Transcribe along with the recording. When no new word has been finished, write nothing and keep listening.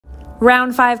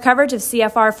Round 5 coverage of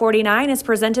CFR49 is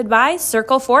presented by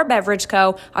Circle 4 Beverage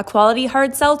Co., a quality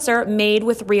hard seltzer made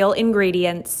with real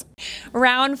ingredients.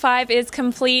 Round 5 is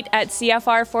complete at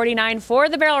CFR49 for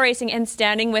the barrel racing, and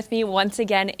standing with me once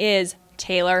again is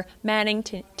Taylor Manning.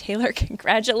 Taylor,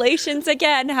 congratulations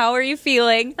again. How are you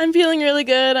feeling? I'm feeling really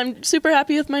good. I'm super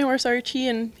happy with my horse Archie,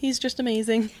 and he's just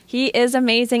amazing. He is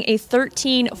amazing. A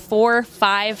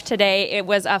 13.45 today. It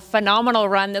was a phenomenal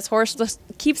run. This horse just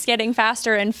keeps getting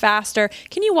faster and faster.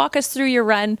 Can you walk us through your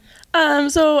run?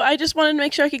 So I just wanted to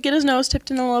make sure I could get his nose tipped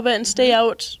in a little bit and stay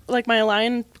out like my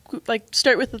line, like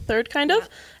start with the third kind of.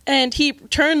 And he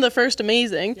turned the first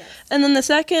amazing. Yes. And then the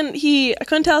second, I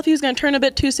couldn't tell if he was going to turn a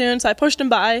bit too soon, so I pushed him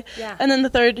by. Yeah. And then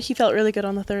the third, he felt really good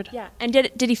on the third. Yeah. And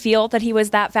did he feel that he was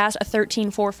that fast, a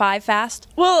 13.45 fast?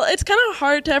 Well, it's kind of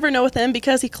hard to ever know with him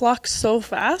because he clocks so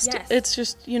fast. Yes. It's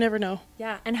just, you never know.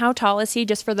 Yeah. And how tall is he,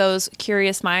 just for those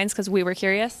curious minds, because we were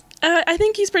curious? I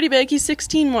think he's pretty big. He's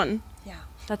 16'1".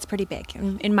 That's pretty big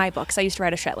in my books. I used to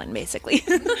ride a Shetland, basically.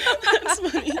 That's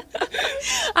funny.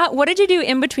 What did you do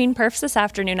in between perfs this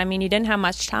afternoon? I mean, you didn't have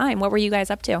much time. What were you guys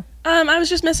up to? I was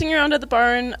just messing around at the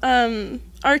barn.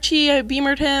 Archie, I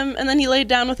beamered him, and then he laid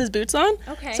down with his boots on.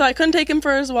 Okay. So I couldn't take him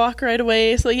for his walk right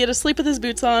away, so he had to sleep with his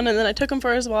boots on, and then I took him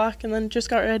for his walk, and then just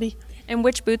got ready. And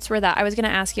which boots were that? I was going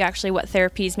to ask you actually what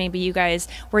therapies maybe you guys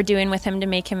were doing with him to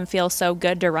make him feel so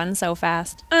good to run so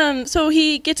fast. So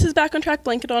he gets his back on track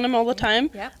blanket on him all the time.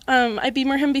 Yep. I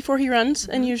beamer him before he runs,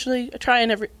 and usually I try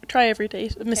every day.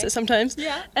 Miss it sometimes.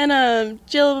 Yeah. And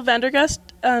Jill Vandergust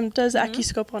does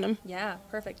Accu-Scope on him. Yeah,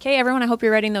 perfect. Okay, everyone, I hope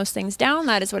you're writing those things down.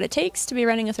 That is what it takes to be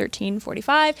running a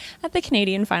 13.45 at the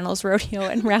Canadian Finals Rodeo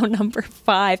in round number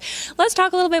 5. Let's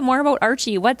talk a little bit more about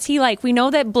Archie. What's he like? We know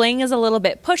that Bling is a little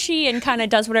bit pushy and kind of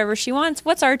does whatever she wants.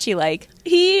 What's Archie like?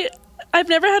 I've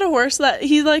never had a horse that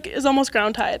he is almost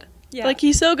ground tied. Yeah. Like,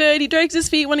 he's so good. He drags his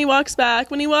feet when he walks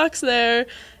back. When he walks there,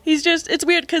 it's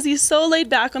weird because he's so laid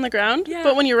back on the ground,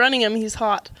 but when you're running him, he's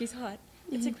hot. He's hot.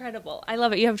 It's incredible. I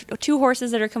love it. You have two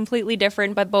horses that are completely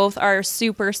different, but both are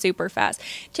super, super fast.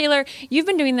 Taylor, you've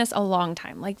been doing this a long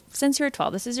time, like since you were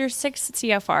 12. This is your 6th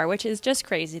CFR, which is just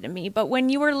crazy to me. But when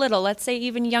you were little, let's say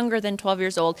even younger than 12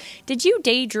 years old, did you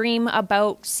daydream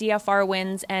about CFR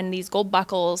wins and these gold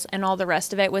buckles and all the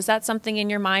rest of it? Was that something in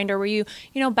your mind, or were you,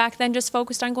 back then just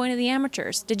focused on going to the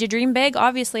amateurs? Did you dream big?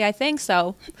 Obviously, I think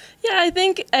so. Yeah, I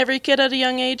think every kid at a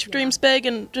young age dreams big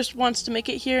and just wants to make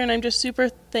it here, and I'm just super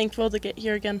thankful to get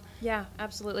here again. Yeah,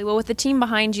 absolutely. Well, with the team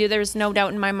behind you, there's no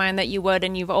doubt in my mind that you would,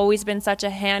 and you've always been such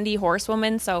a handy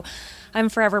horsewoman, so I'm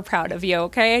forever proud of you,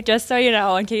 okay? Just so you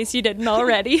know, in case you didn't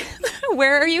already.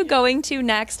 Where are you going to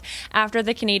next after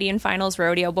the Canadian Finals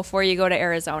Rodeo before you go to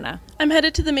Arizona? I'm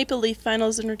headed to the Maple Leaf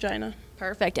Finals in Regina.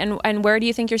 Perfect. And where do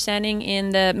you think you're standing in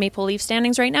the Maple Leaf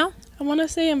standings right now? I want to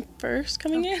say I'm first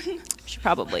coming in.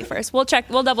 Probably first. We'll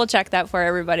double check that for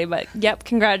everybody, but yep,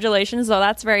 congratulations. So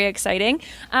that's very exciting.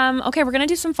 Okay, we're going to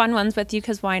do some fun ones with you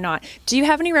because why not? Do you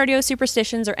have any rodeo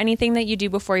superstitions or anything that you do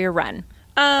before your run?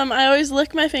 I always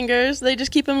lick my fingers. They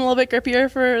just keep them a little bit grippier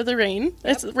for the rain.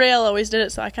 Yep. Rael always did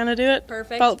it, so I kind of do it.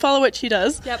 Perfect. Follow what she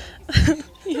does. Yep.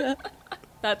 Yeah.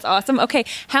 That's awesome. Okay,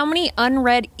 how many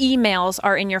unread emails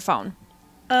are in your phone?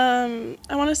 I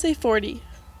want to say 40.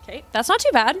 Okay, that's not too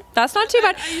bad. That's not too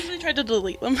bad. I usually try to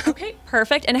delete them. Okay,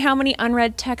 perfect. And how many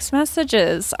unread text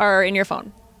messages are in your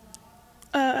phone?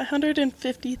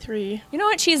 153. You know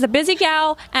what? She's a busy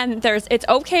gal, and it's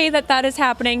okay that is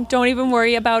happening. Don't even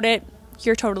worry about it.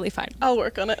 You're totally fine. I'll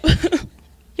work on it.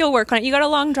 You'll work on it. You got a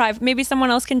long drive. Maybe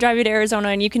someone else can drive you to Arizona,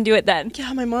 and you can do it then.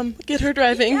 Yeah, my mom. Get her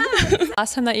driving. Yeah.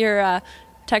 Last time that your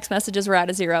text messages were at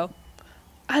a 0?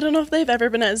 I don't know if they've ever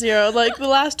been at 0. Like, the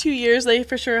last 2 years, they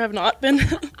for sure have not been.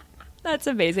 That's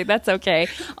amazing. That's okay.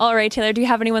 All right, Taylor, do you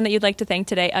have anyone that you'd like to thank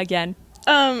today again?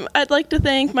 I'd like to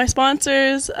thank my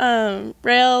sponsors,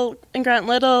 Rael and Grant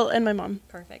Little, and my mom.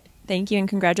 Perfect. Thank you, and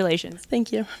congratulations.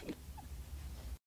 Thank you.